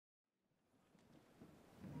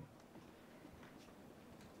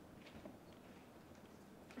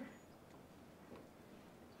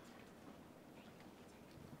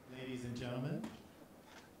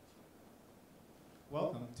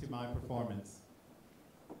to my performance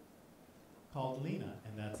called Lena,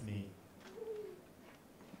 and that's me.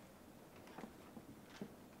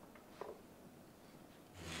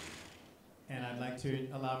 And I'd like to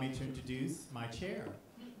allow me to introduce my chair.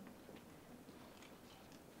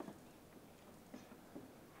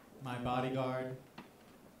 My bodyguard,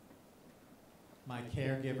 my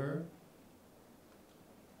caregiver,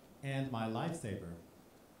 and my lifesaver.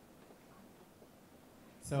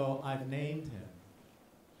 So I've named him.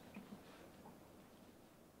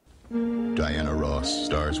 Diana Ross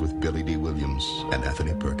stars with Billy D. Williams and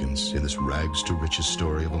Anthony Perkins in this rags-to-riches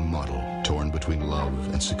story of a model torn between love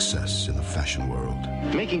and success in the fashion world.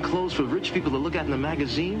 Making clothes for rich people to look at in the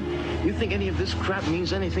magazine? You think any of this crap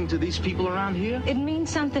means anything to these people around here? It means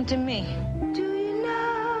something to me. Do you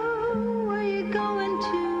know where you're going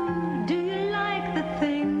to? Do you like the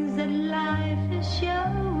things that life is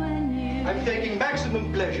showing you? I'm taking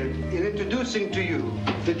maximum pleasure in introducing to you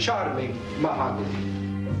the charming Mahogany.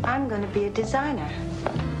 I'm going to be a designer.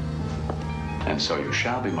 And so you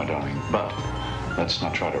shall be, my darling. But let's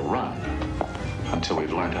not try to run until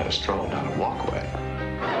we've learned how to stroll down a walkway.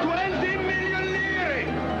 20 million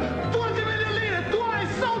lire! 20 million lire!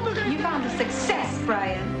 Twice sold to You found a success,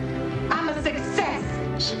 Brian. I'm a success.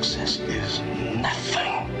 Success is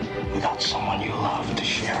nothing without someone you love to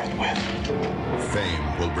share it with.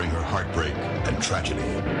 Fame will bring her heartbreak and tragedy,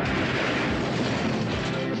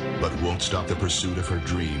 but won't stop the pursuit of her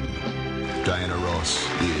dream. Diana Ross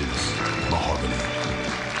is Mahogany.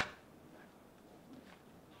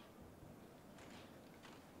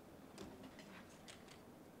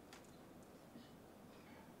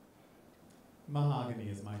 Mahogany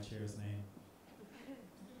is my chair's name.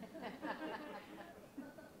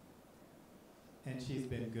 And she's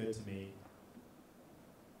been good to me.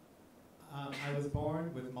 I was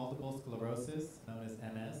born with multiple sclerosis, known as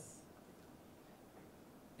MS.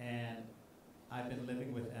 And I've been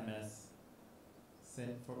living with MS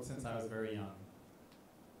since I was very young.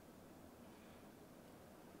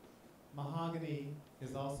 Mahogany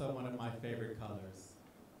is also one of my favorite colors,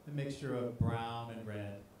 a mixture of brown and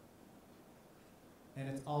red. And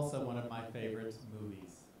it's also one of my favorite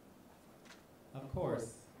movies. Of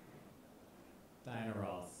course, Diana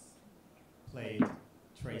Ross played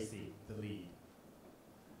Tracy, the lead.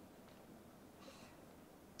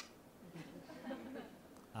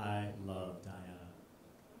 I love Diana.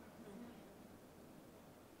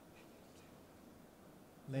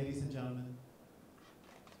 Ladies and gentlemen,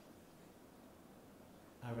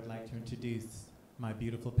 I would like to introduce my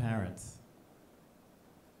beautiful parents.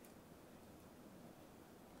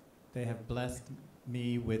 They have blessed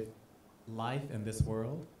me with life in this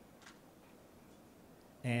world.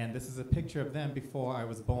 And this is a picture of them before I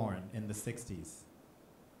was born in the 60s.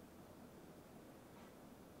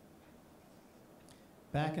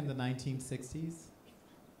 Back in the 1960s,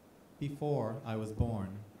 before I was born,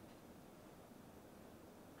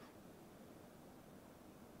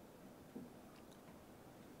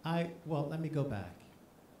 well, let me go back.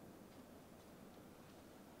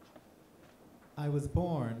 I was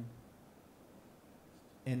born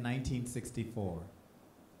in 1964.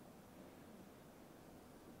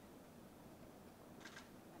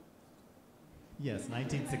 Yes,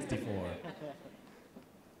 1964.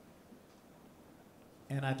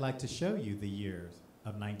 And I'd like to show you the years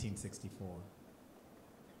of 1964.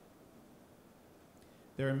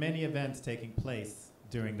 There are many events taking place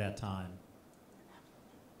during that time.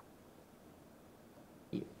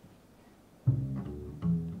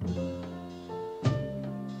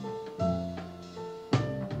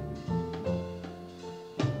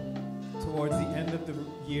 Towards the end of the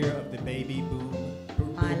year of the baby boom,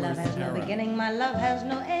 My love has no beginning, my love has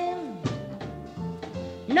no end.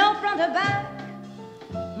 No front or back,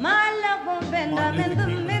 my love won't bend up in the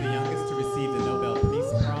middle. Was the youngest to receive the Nobel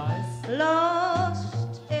Peace Prize.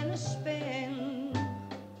 Lost in a spin.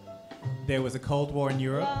 There was a Cold War in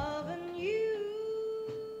Europe. Loving you.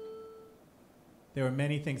 There were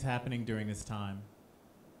many things happening during this time.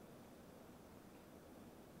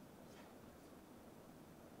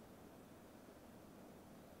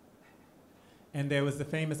 And there was the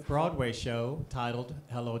famous Broadway show titled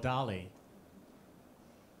Hello, Dolly,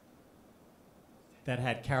 that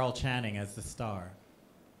had Carol Channing as the star.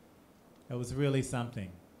 It was really something.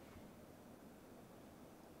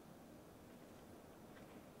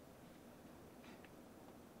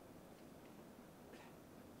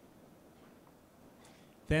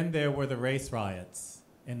 Then there were the race riots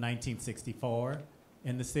in 1964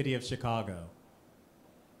 in the city of Chicago.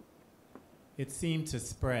 It seemed to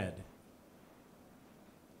spread.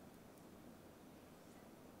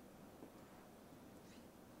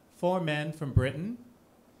 Four men from Britain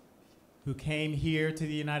who came here to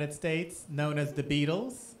the United States, known as the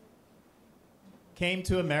Beatles, came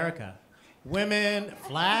to America. Women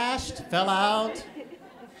flashed, fell out.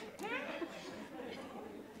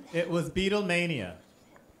 It was Beatlemania.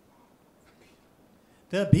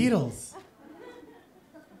 The Beatles.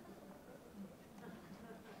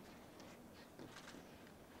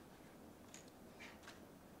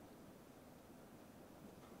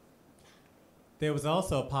 There was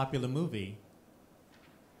also a popular movie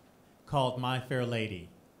called My Fair Lady,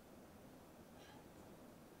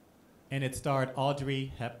 and it starred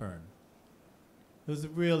Audrey Hepburn. It was a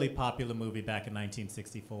really popular movie back in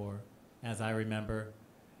 1964, as I remember.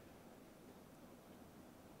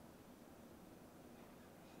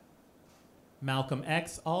 Malcolm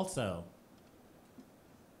X also.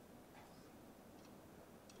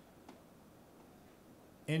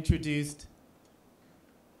 Introduced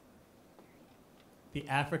the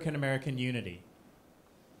African American unity.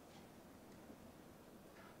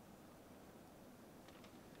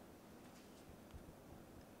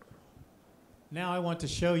 Now I want to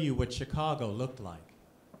show you what Chicago looked like.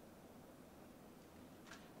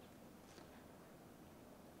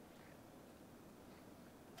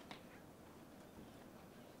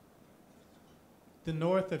 The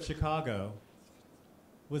north of Chicago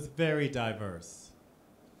was very diverse,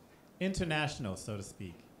 international, so to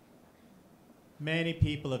speak. Many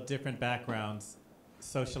people of different backgrounds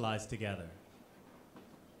socialized together.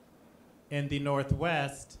 In the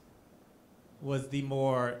Northwest was the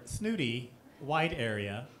more snooty white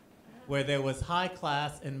area where there was high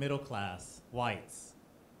class and middle class whites.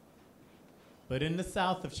 But in the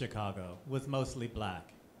South of Chicago was mostly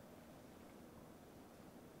black.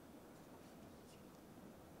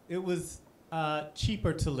 It was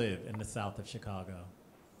cheaper to live in the South of Chicago.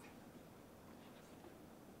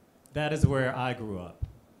 That is where I grew up.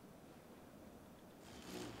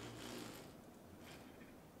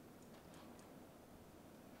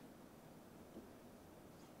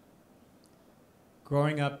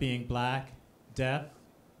 Growing up being black, deaf,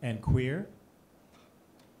 and queer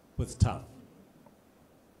was tough.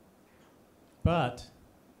 But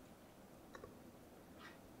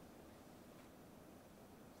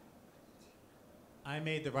I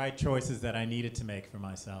made the right choices that I needed to make for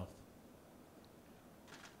myself.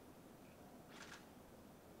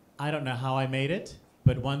 I don't know how I made it,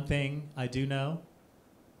 but one thing I do know,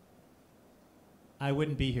 I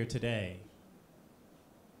wouldn't be here today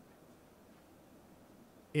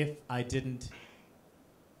if I didn't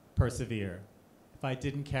persevere, if I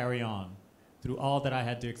didn't carry on through all that I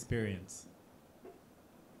had to experience.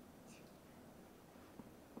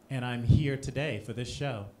 And I'm here today for this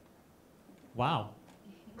show. Wow.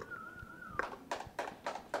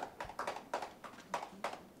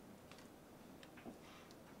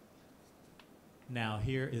 Now,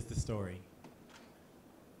 here is the story.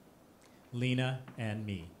 Lena and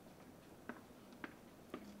Me.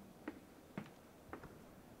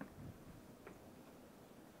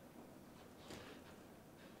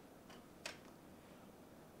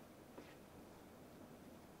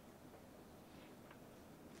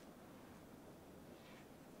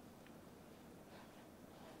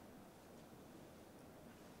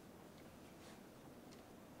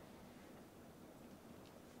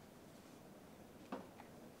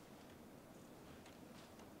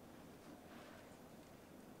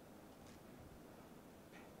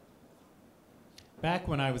 Back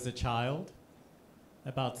when I was a child,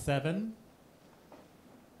 about 7,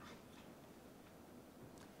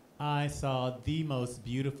 I saw the most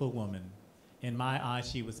beautiful woman. In my eyes,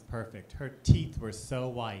 she was perfect. Her teeth were so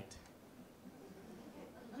white.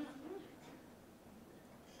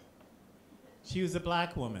 She was a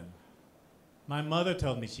black woman. My mother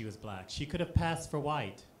told me she was black. She could have passed for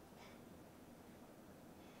white.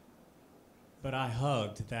 But I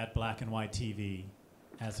hugged that black and white TV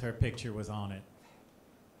as her picture was on it.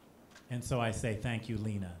 And so I say, thank you,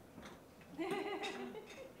 Lena.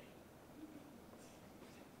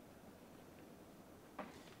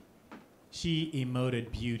 She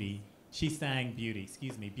emoted beauty. She sang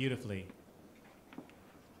beautifully.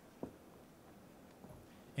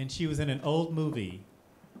 And she was in an old movie.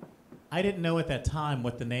 I didn't know at that time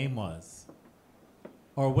what the name was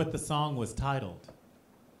or what the song was titled.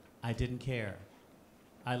 I didn't care.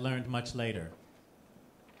 I learned much later.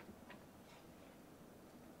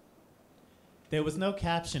 There was no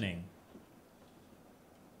captioning.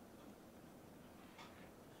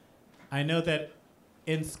 I know that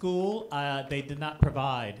in school, they did not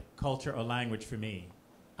provide culture or language for me.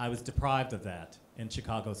 I was deprived of that in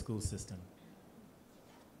Chicago school system.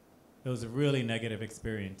 It was a really negative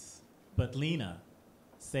experience, but Lena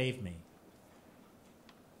saved me.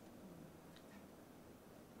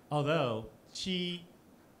 Although she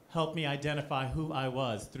helped me identify who I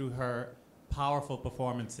was through her powerful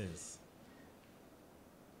performances.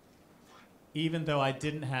 Even though I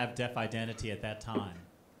didn't have deaf identity at that time.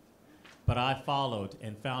 But I followed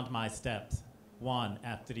and found my steps, one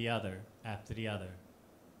after the other, after the other.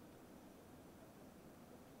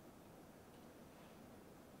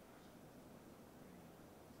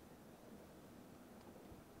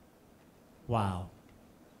 Wow.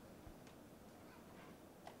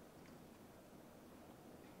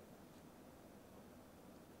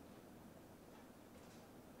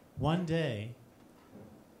 One day,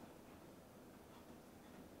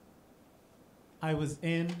 I was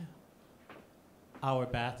in our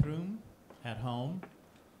bathroom at home,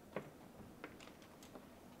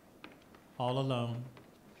 all alone.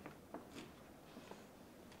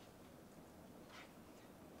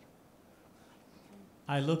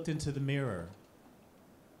 I looked into the mirror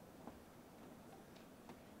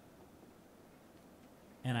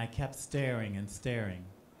and I kept staring and staring.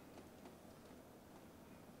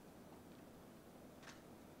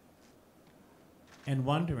 And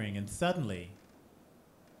wondering, and suddenly,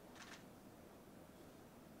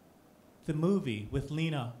 the movie with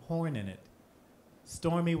Lena Horn in it,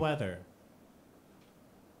 Stormy Weather.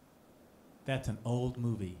 That's an old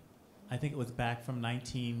movie. I think it was back from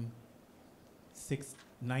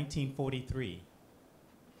 1943.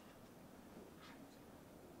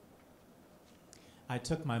 I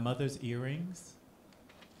took my mother's earrings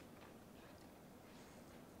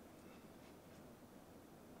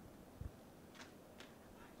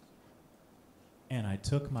and I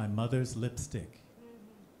took my mother's lipstick.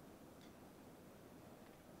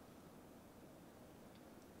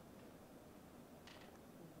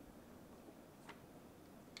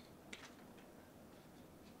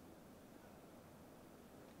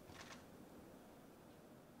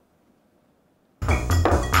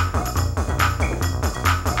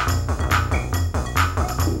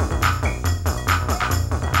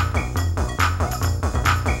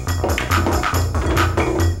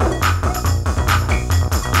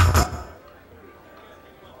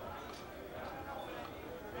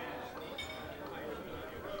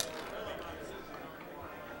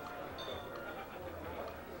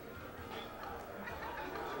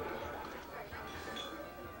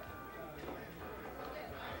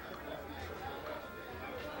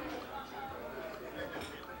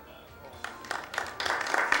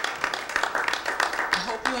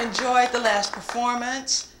 Enjoyed the last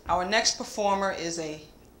performance. Our next performer is a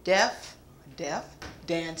deaf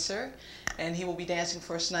dancer, and he will be dancing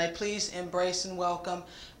for us tonight. Please embrace and welcome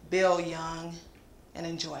Bill Young and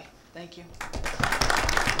enjoy. Thank you.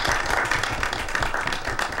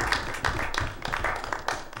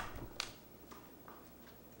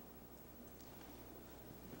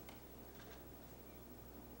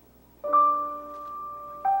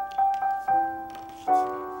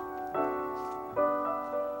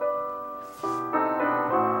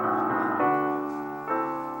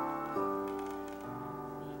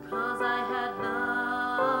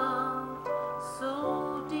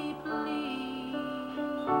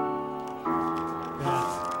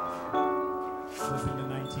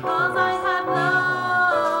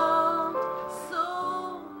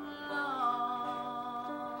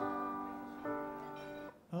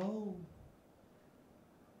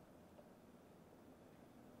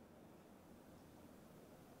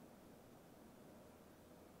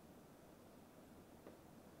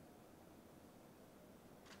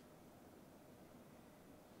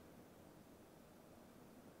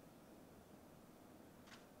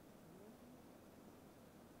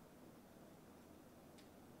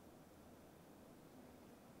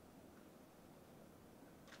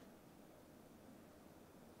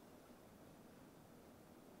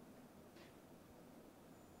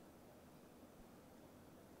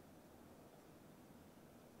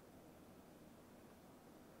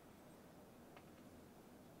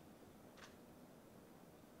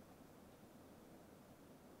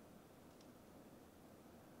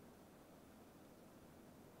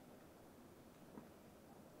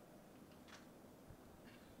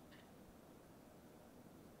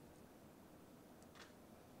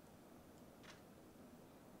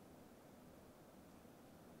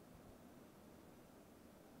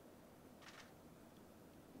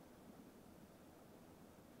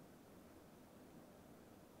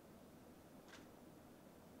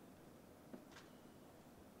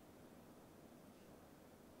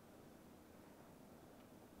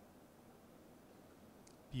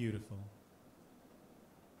 Beautiful.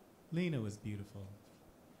 Lena was beautiful.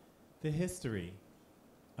 The history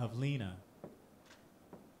of Lena.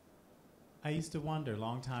 I used to wonder a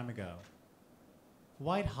long time ago,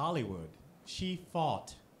 white Hollywood. She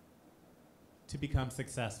fought to become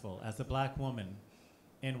successful as a black woman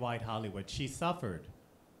in white Hollywood. She suffered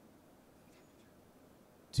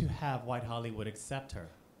to have white Hollywood accept her.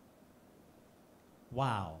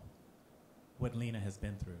 Wow, what Lena has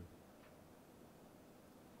been through.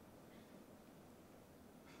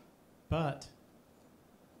 But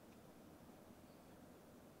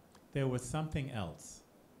there was something else.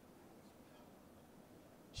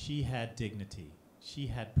 She had dignity. She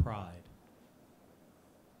had pride.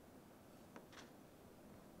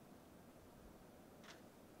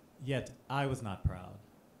 Yet I was not proud.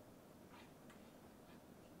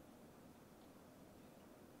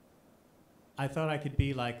 I thought I could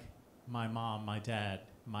be like my mom, my dad,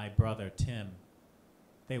 my brother, Tim.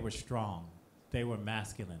 They were strong. They were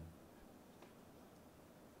masculine.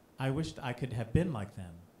 I wished I could have been like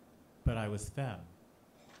them, but I was femme.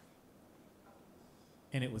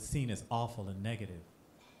 And it was seen as awful and negative.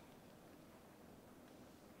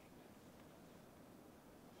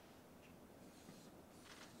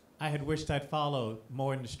 I had wished I'd followed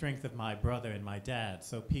more in the strength of my brother and my dad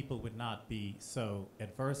so people would not be so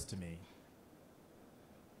adverse to me.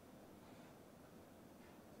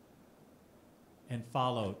 And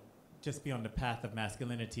followed, just be on the path of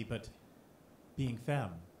masculinity, but being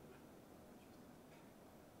femme.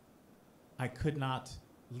 I could not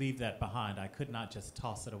leave that behind. I could not just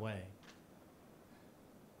toss it away.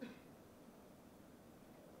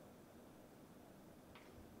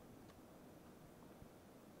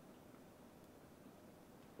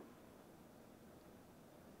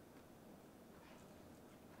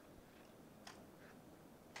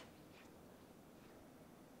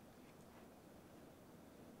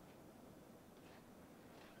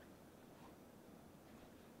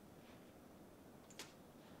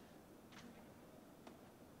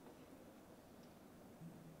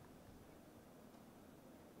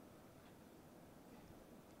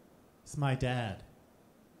 It's my dad.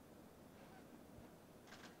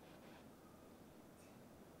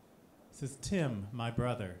 This is Tim, my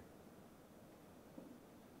brother.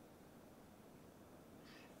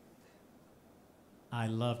 I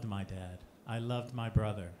loved my dad. I loved my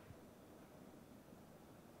brother.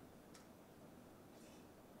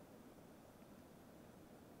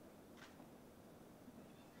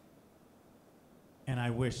 And I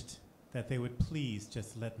wished that they would please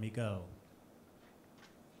just let me go.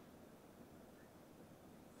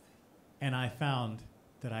 And I found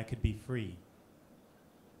that I could be free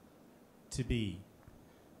to be.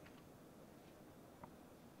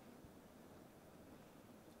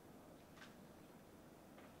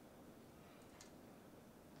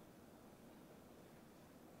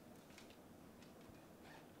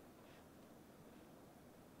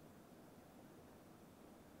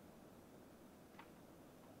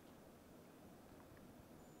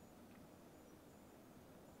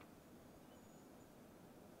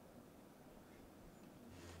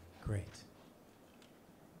 Great.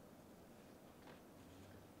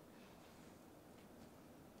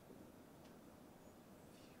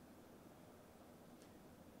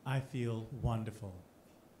 I feel wonderful.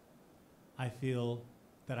 I feel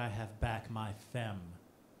that I have back my femme.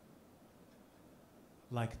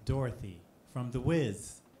 Like Dorothy from The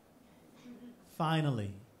Wiz.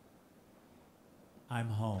 Finally, I'm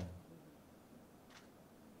home.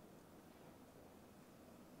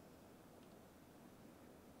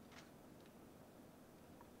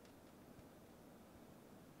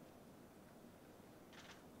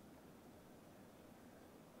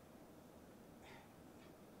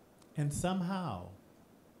 And somehow,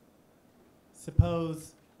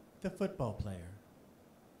 suppose the football player,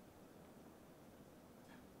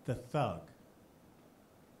 the thug,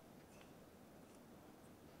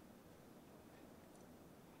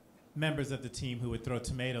 members of the team who would throw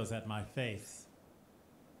tomatoes at my face,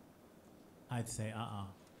 I'd say,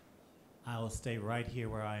 I will stay right here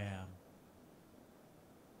where I am.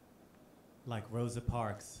 Like Rosa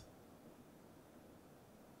Parks,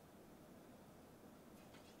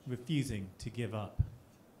 refusing to give up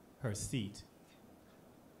her seat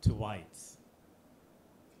to whites.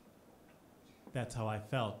 That's how I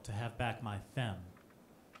felt, to have back my femme.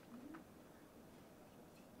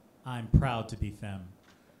 I'm proud to be femme.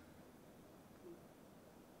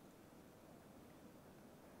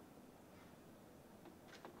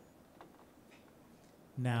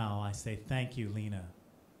 Now I say thank you, Lena,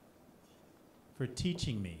 for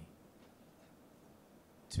teaching me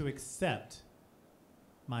to accept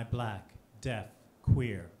my black, deaf,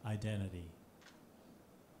 queer identity.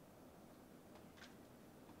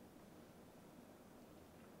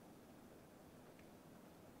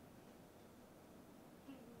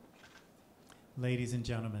 Ladies and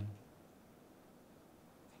gentlemen,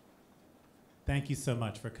 thank you so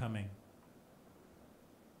much for coming.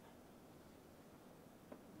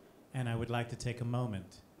 And I would like to take a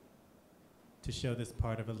moment to show this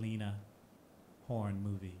part of a Lena Horn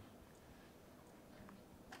movie.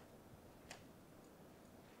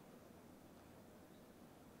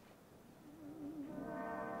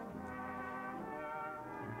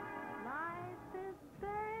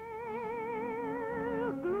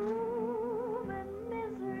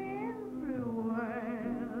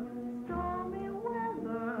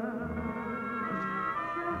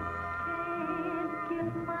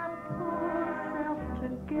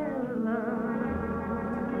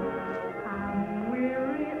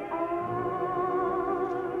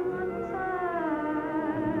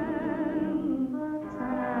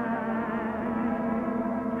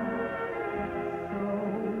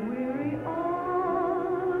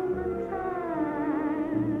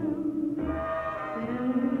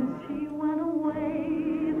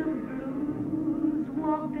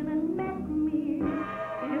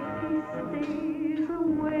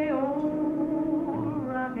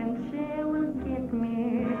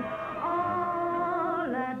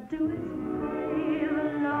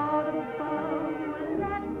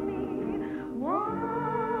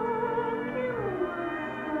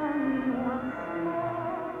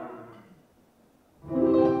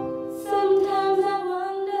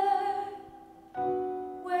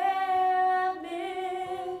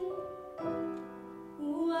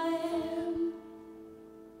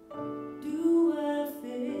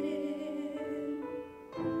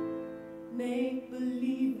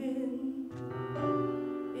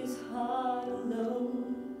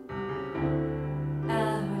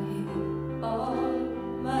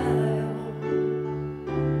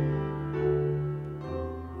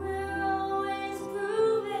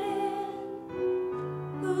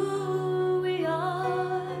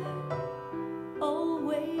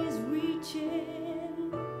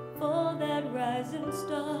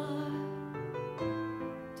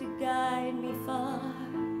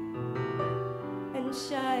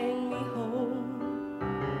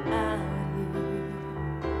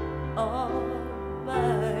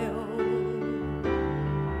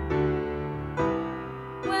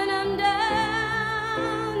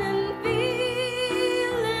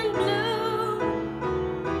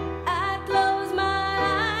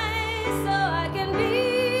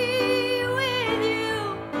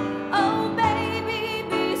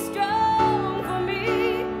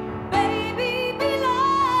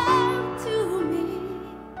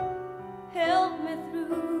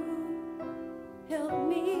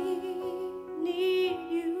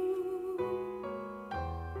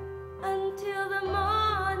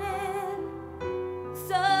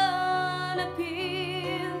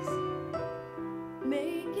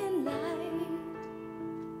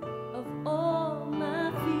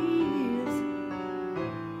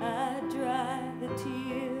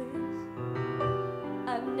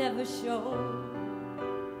 Never shown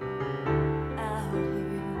out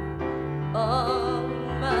here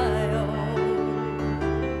on my own.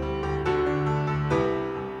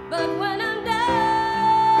 But when I'm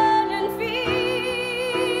down and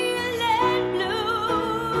feeling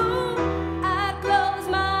blue, I close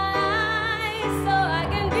my eyes so I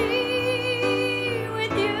can be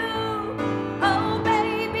with you. Oh,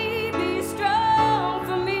 baby, be strong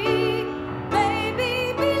for me.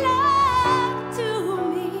 Baby, be love to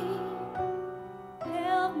me.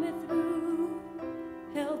 Help me through,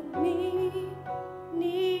 help me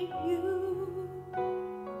need you.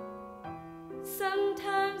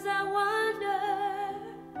 Sometimes I wonder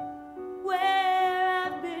where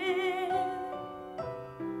I've been,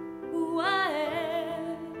 who I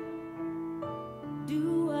am,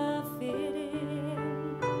 do I fit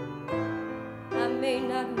in? I may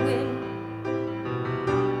not win